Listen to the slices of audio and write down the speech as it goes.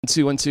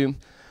1-2.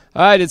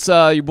 All right, it's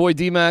your boy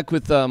DMac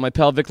with my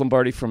pal Vic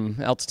Lombardi from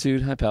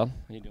Altitude. Hi, pal. How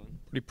you doing?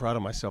 Pretty proud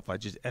of myself. I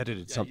just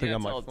edited something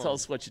on my phone. Tell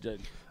us what you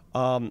did.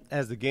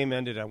 As the game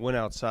ended, I went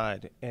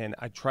outside, and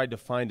I tried to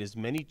find as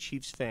many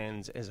Chiefs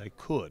fans as I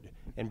could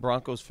and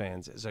Broncos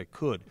fans as I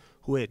could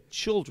who had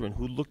children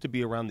who looked to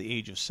be around the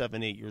age of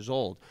 7, 8 years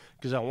old,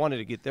 because I wanted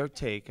to get their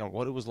take on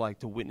what it was like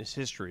to witness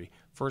history,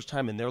 first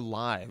time in their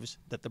lives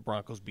that the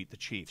Broncos beat the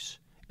Chiefs.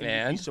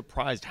 And you'd be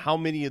surprised how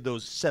many of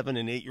those 7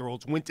 and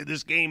 8-year-olds went to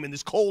this game in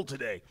this cold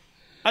today.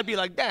 I'd be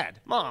like, Dad,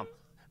 Mom,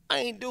 I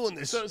ain't doing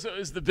this. So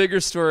is the bigger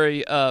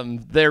story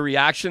their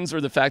reactions, or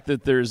the fact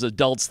that there's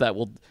adults that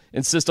will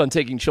insist on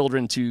taking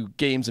children to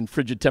games in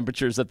frigid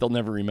temperatures that they'll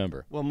never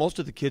remember? Well, most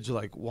of the kids are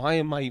like, why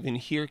am I even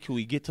here? Can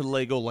we get to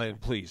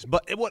Legoland, please?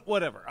 But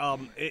whatever.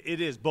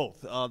 It is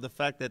both. The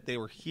fact that they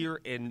were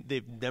here and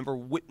they've never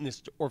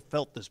witnessed or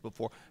felt this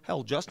before.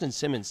 Hell, Justin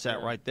Simmons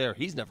sat right there.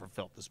 He's never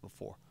felt this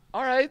before.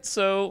 All right,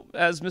 so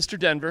as Mr.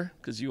 Denver,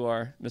 because you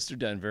are Mr.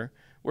 Denver,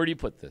 where do you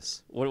put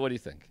this? What do you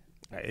think?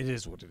 It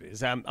is what it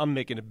is. I'm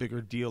making a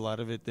bigger deal out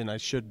of it than I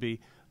should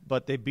be.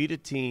 But they beat a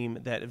team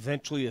that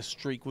eventually a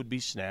streak would be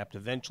snapped.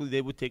 Eventually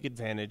they would take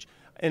advantage.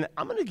 And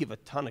I'm going to give a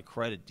ton of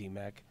credit,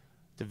 D-Mac,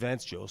 to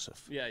Vance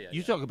Joseph.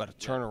 You talk about a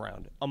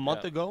turnaround. A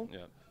month ago,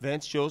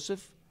 Vance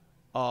Joseph,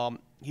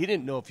 he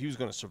didn't know if he was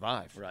going to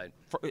survive. Right.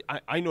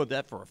 I know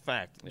that for a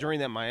fact. During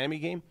that Miami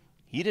game,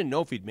 he didn't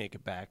know if he'd make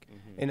it back.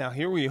 And now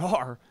here we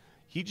are.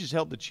 He just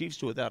held the Chiefs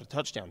to without a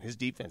touchdown. His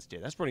defense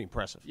did. That's pretty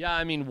impressive. Yeah,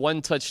 I mean,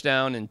 1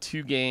 touchdown in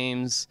 2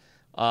 games.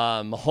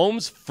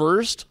 Mahomes'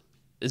 first,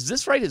 is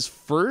this right, his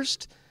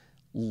first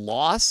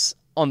loss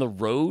on the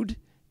road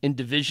in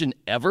division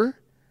ever?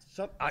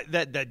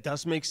 That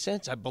does make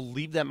sense. I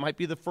believe that might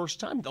be the first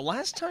time. The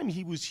last time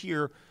he was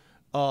here,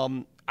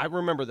 I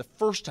remember the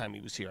first time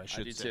he was here, I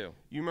should say. I do, too.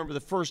 You remember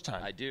the first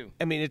time? I do.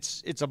 I mean,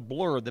 it's a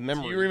blur, the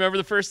memory. Do you remember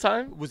the first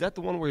time? Was that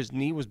the one where his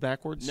knee was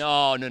backwards?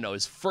 No.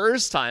 His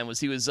first time was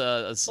he was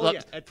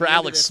for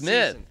Alex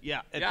Smith. Season.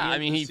 Yeah, I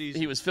mean,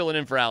 he was filling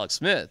in for Alex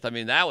Smith. I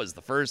mean, that was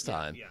the first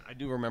time. Yeah, I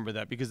do remember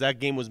that because that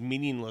game was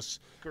meaningless.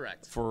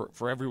 Correct.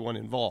 For everyone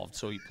involved,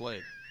 so he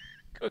played.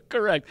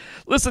 Correct.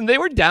 Listen, they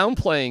were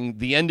downplaying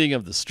the ending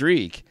of the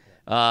streak.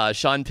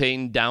 Sean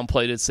Payton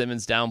downplayed it.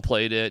 Simmons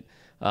downplayed it.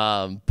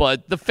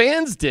 But the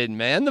fans did,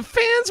 man. The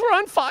fans were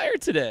on fire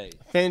today.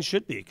 Fans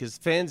should be, because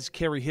fans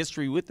carry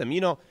history with them.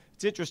 You know,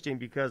 it's interesting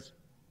because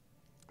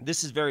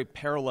this is very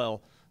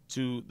parallel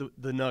to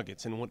the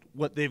Nuggets and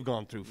what they've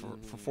gone through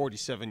for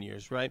 47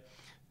 years, right?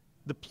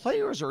 The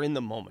players are in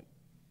the moment.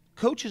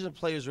 Coaches and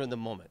players are in the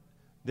moment.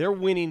 They're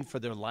winning for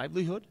their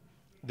livelihood.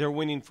 They're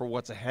winning for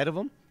what's ahead of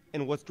them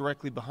and what's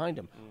directly behind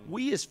them.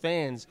 We as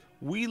fans,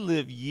 we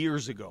live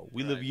years ago.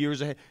 We live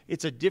years ahead.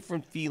 It's a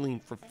different feeling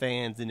for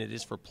fans than it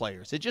is for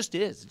players. It just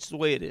is. It's the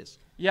way it is.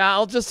 Yeah,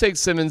 I'll just take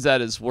Simmons at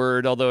his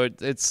word, although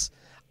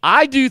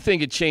I do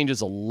think it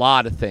changes a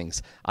lot of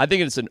things. I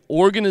think it's an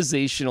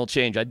organizational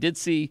change. I did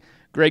see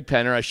Greg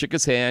Penner. I shook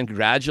his hand.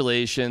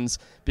 Congratulations.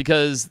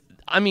 Because,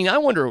 I mean, I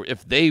wonder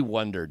if they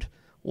wondered,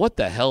 what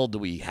the hell do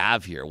we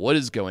have here? What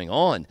is going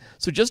on?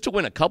 So just to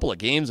win a couple of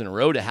games in a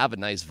row, to have a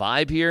nice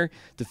vibe here,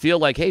 to feel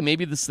like, hey,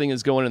 maybe this thing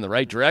is going in the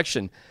right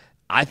direction,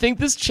 I think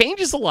this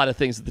changes a lot of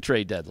things at the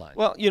trade deadline.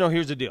 Well, you know,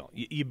 here's the deal.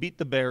 You beat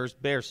the Bears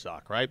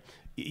suck, right?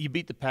 You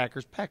beat the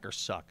Packers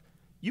suck.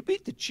 You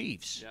beat the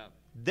Chiefs.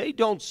 They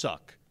don't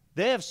suck.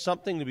 They have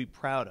something to be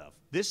proud of.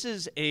 This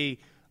is a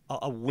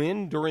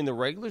win during the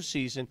regular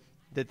season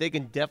that they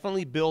can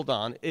definitely build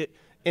on.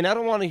 And I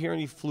don't want to hear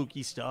any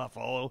fluky stuff.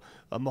 Oh,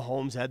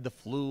 Mahomes had the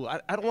flu. I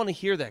don't want to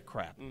hear that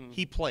crap.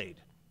 He played.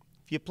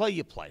 If you play,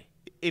 you play.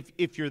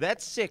 If you're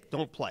that sick,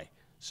 don't play.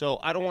 So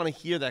I don't want to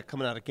hear that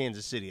coming out of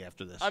Kansas City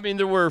after this. I mean,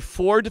 there were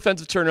 4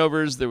 defensive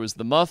turnovers. There was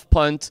the muff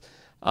punt.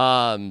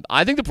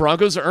 I think the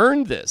Broncos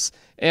earned this.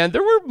 And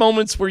there were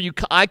moments where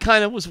I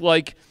kind of was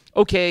like,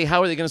 okay,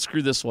 how are they going to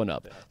screw this one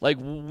up? Like,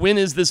 when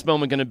is this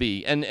moment going to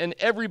be? And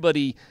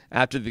everybody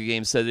after the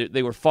game said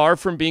they were far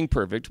from being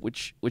perfect,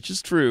 which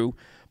is true.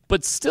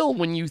 But still,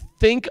 when you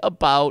think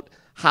about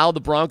how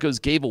the Broncos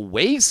gave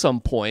away some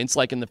points,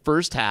 like in the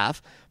first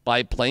half,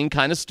 by playing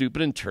kind of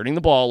stupid and turning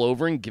the ball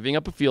over and giving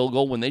up a field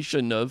goal when they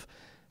shouldn't have,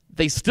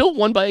 they still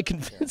won by a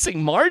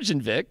convincing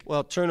margin, Vic.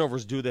 Well,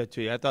 turnovers do that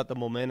to you. I thought the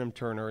momentum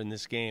turner in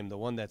this game, the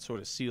one that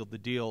sort of sealed the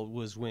deal,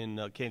 was when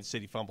Kansas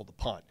City fumbled the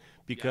punt.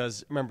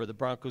 Because, remember, the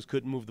Broncos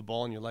couldn't move the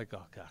ball, and you're like,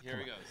 oh, God, here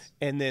he goes.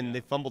 And then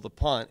they fumbled the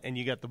punt, and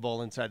you got the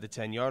ball inside the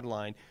 10-yard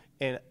line.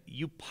 And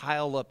you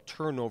pile up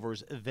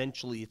turnovers,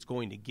 eventually it's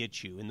going to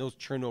get you. And those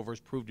turnovers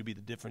proved to be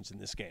the difference in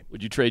this game.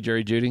 Would you trade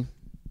Jerry Jeudy?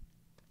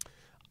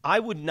 I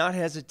would not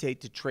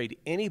hesitate to trade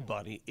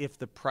anybody if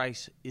the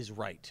price is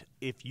right.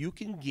 If you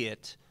can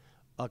get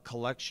a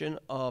collection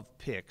of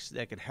picks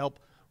that could help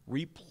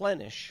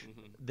replenish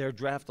their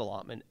draft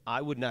allotment,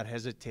 I would not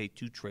hesitate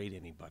to trade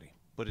anybody.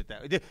 Put it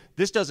that way.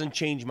 This doesn't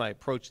change my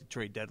approach to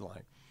trade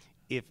deadline.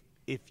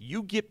 If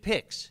you get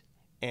picks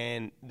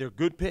and they're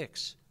good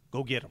picks,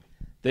 go get them.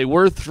 They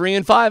were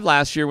 3-5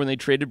 last year when they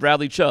traded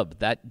Bradley Chubb.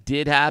 That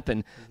did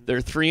happen.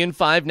 They're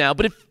 3-5 now.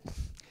 But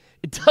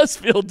It does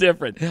feel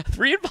different.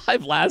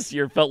 3-5 last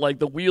year felt like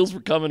the wheels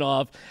were coming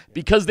off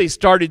because they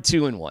started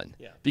 2-1.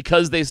 Yeah.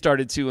 Because they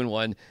started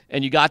 2-1,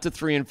 and you got to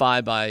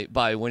 3-5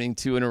 by winning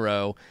 2 in a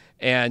row.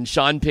 And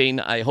Sean Payton,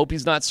 I hope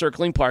he's not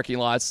circling parking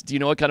lots. Do you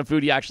know what kind of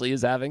food he actually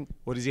is having?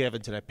 What is he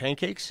having tonight?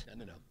 Pancakes?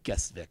 No.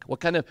 Guess, Vic. What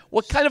kind of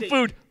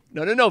food?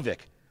 No,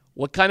 Vic.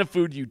 What kind of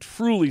food do you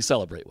truly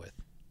celebrate with?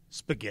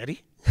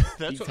 Spaghetti?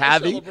 That's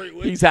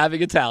He's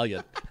having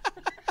Italian.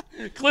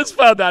 Cliff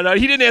found that out.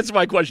 He didn't answer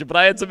my question, but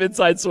I had some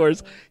inside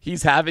source.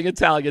 He's having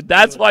Italian.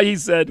 That's why he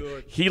said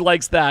he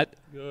likes that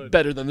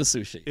better than the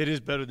sushi. It is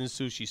better than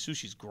sushi.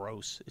 Sushi's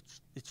gross.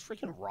 It's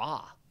freaking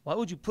raw. Why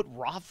would you put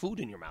raw food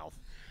in your mouth?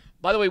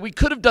 By the way, we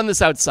could have done this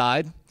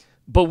outside,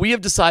 but we have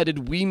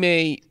decided we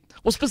may.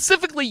 Well,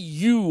 specifically,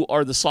 you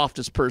are the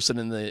softest person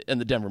in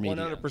the Denver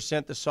media.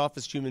 100% the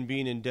softest human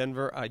being in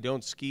Denver. I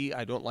don't ski.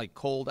 I don't like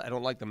cold. I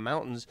don't like the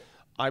mountains.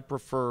 I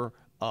prefer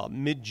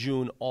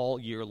mid-June all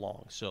year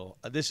long. So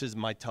this is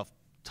my tough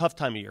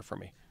time of year for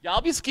me. Yeah, I'll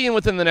be skiing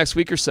within the next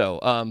week or so.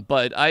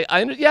 But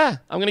I'm going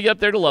to get up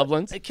there to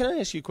Loveland. Hey, can I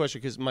ask you a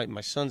question? Because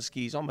my son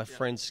skis, all my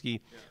friends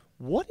ski. Yeah.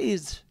 What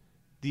is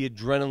the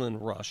adrenaline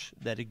rush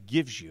that it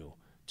gives you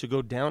to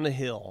go down a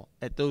hill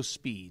at those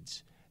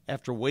speeds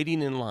after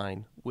waiting in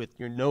line with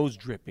your nose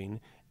dripping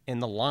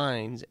and the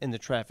lines and the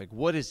traffic?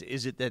 What is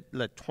it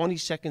that 20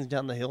 seconds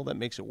down the hill that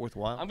makes it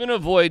worthwhile? I'm going to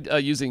avoid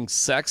using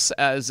sex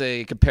as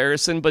a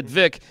comparison, but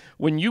Vic,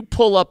 when you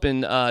pull up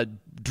and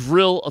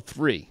drill a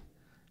 3,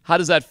 how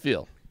does that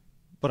feel?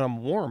 But I'm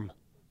warm.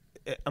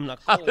 I'm not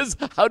cold.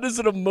 How does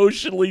it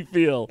emotionally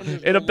feel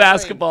in a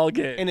basketball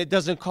game? And it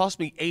doesn't cost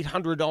me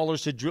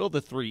 $800 to drill the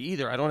 3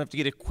 either. I don't have to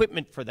get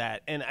equipment for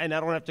that, and I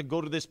don't have to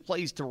go to this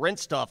place to rent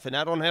stuff, and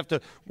I don't have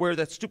to wear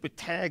that stupid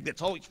tag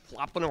that's always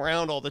flopping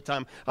around all the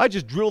time. I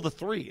just drill the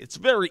 3. It's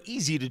very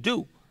easy to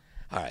do.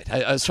 All right,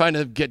 I was trying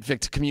to get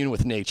Vic to commune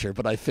with nature,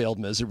 but I failed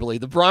miserably.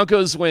 The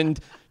Broncos win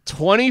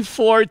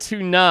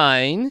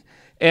 24-9.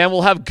 And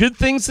we'll have good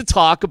things to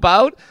talk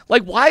about.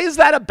 Like, why is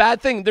that a bad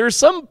thing? There are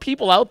some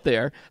people out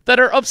there that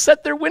are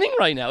upset they're winning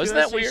right now. Isn't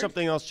that weird?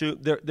 Something else, too.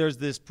 There's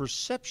this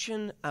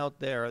perception out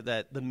there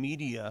that the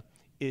media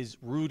is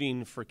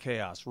rooting for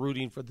chaos,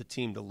 rooting for the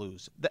team to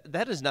lose.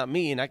 That is not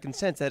me, and I can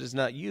sense that is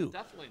not you.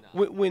 Definitely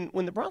not.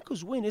 When the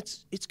Broncos win,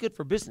 it's good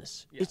for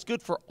business. Yeah. It's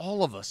good for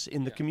all of us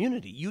in the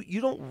community.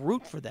 You don't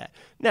root for that.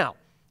 Now,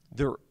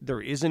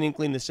 there is an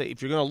inkling to say if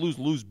you're going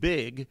to lose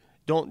big.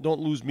 Don't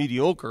lose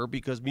mediocre,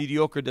 because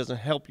mediocre doesn't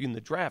help you in the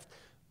draft.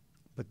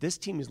 But this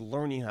team is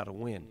learning how to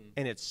win,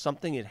 and it's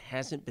something it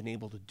hasn't been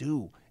able to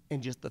do.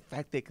 And just the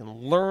fact they can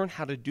learn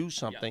how to do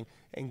something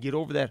and get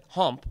over that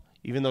hump,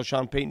 even though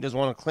Sean Payton doesn't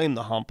want to claim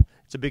the hump,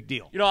 it's a big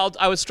deal. You know,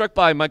 I was struck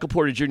by Michael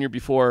Porter Jr.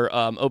 before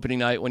opening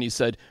night when he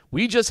said,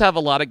 we just have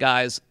a lot of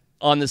guys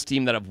on this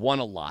team that have won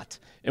a lot,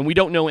 and we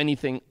don't know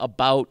anything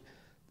about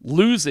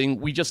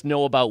losing, we just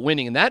know about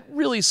winning. And that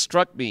really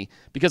struck me,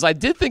 because I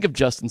did think of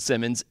Justin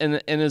Simmons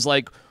and is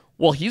like,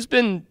 well, he's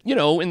been,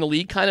 in the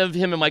league, kind of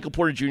him and Michael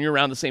Porter Jr.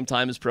 around the same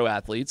time as pro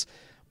athletes.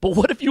 But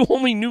what if you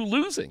only knew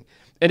losing?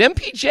 And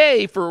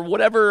MPJ, for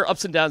whatever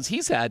ups and downs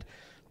he's had,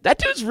 that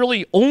dude's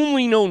really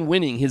only known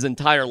winning his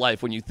entire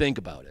life when you think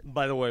about it.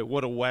 By the way,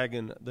 what a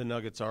wagon the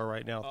Nuggets are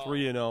right now,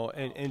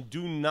 3-0. And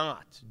do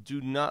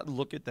not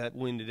look at that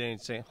win today and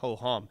say,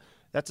 ho-hum.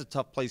 That's a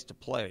tough place to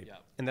play,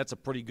 and that's a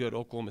pretty good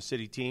Oklahoma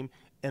City team,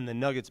 and the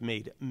Nuggets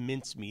made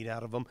mincemeat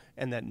out of them.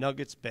 And that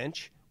Nuggets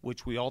bench,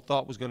 which we all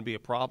thought was going to be a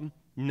problem,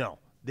 no,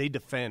 they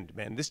defend,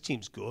 man. This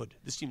team's good.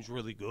 This team's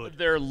really good.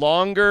 They're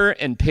longer,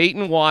 and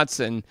Peyton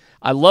Watson,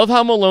 I love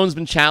how Malone's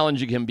been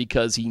challenging him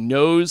because he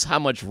knows how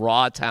much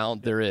raw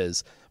talent there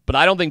is, but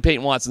I don't think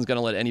Peyton Watson's going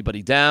to let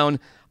anybody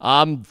down.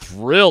 I'm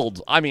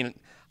thrilled. I mean,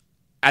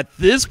 at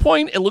this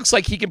point, it looks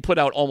like he can put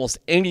out almost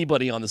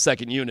anybody on the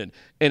second unit,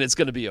 and it's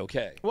going to be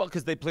okay. Well,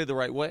 because they play the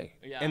right way,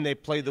 and they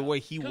play the way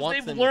he wants them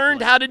to play. They've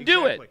learned how to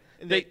do it.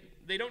 And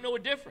they don't know a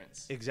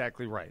difference.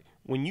 Exactly right.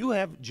 When you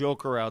have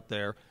Joker out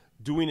there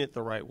doing it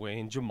the right way,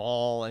 and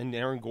Jamal and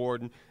Aaron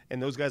Gordon,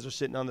 and those guys are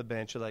sitting on the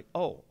bench, you're like,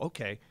 oh,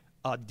 okay,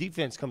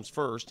 defense comes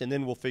first, and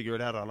then we'll figure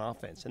it out on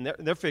offense. And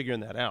they're figuring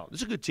that out.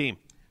 It's a good team.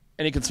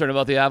 Any concern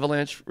about the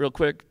Avalanche, real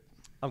quick?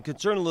 I'm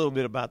concerned a little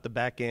bit about the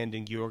back end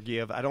in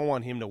Georgiev. I don't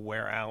want him to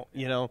wear out.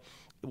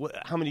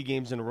 How many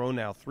games in a row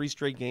now? 3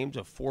 straight games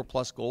of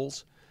 4+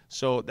 goals.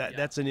 So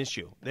that's an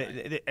issue.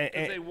 Right.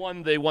 They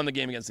won the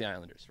game against the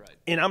Islanders, right?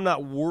 And I'm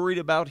not worried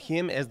about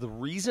him as the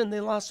reason they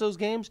lost those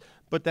games,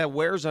 but that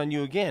wears on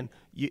you again.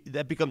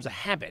 That becomes a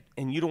habit,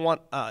 and you don't want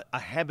a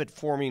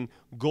habit-forming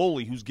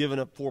goalie who's given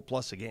up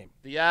 4+ a game.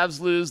 The Avs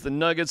lose, the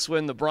Nuggets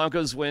win, the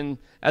Broncos win.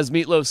 As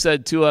Meatloaf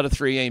said, 2 out of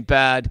 3 ain't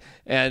bad,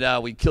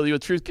 and we kill you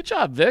with truth. Good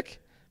job, Vic.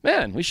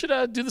 Man, we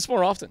should do this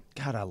more often.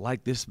 God, I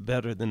like this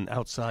better than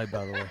outside,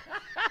 by the way.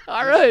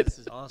 All right. This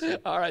is awesome.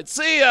 All right.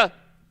 See ya.